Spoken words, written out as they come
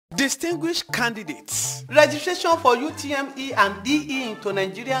Distinguished candidates, registration for UTME and DE into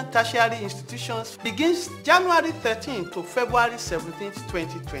Nigerian tertiary institutions begins January 13th to February 17th,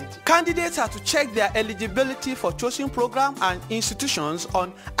 2020. Candidates are to check their eligibility for chosen program and institutions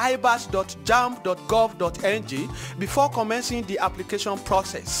on ibas.jamb.gov.ng before commencing the application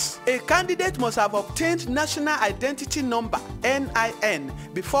process. A candidate must have obtained National Identity Number (NIN)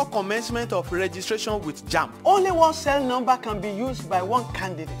 before commencement of registration with JAMB. Only one cell number can be used by one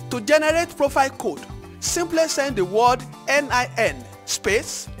candidate. To generate profile code, simply send the word NIN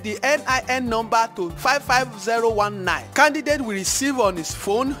space the NIN number to 55019. Candidate will receive on his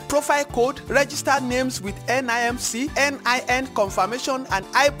phone profile code, registered names with NIMC, NIN confirmation and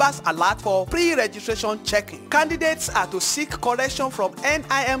IBAS alert for pre-registration checking. Candidates are to seek correction from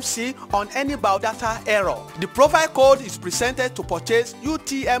NIMC on any biodata error. The profile code is presented to purchase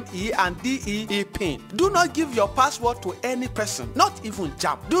UTME and DEE PIN. Do not give your password to any person, not even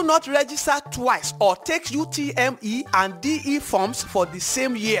JAMB. Do not register twice or take UTME and DE forms for the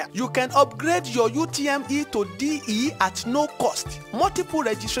same year. You can upgrade your UTME to DE at no cost. Multiple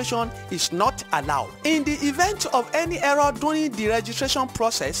registration is not allowed. In the event of any error during the registration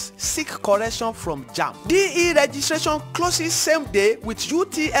process, seek correction from JAMB. DE registration closes same day with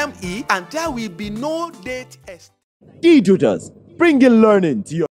UTME and there will be no date. DEE Tutors, bringing learning to your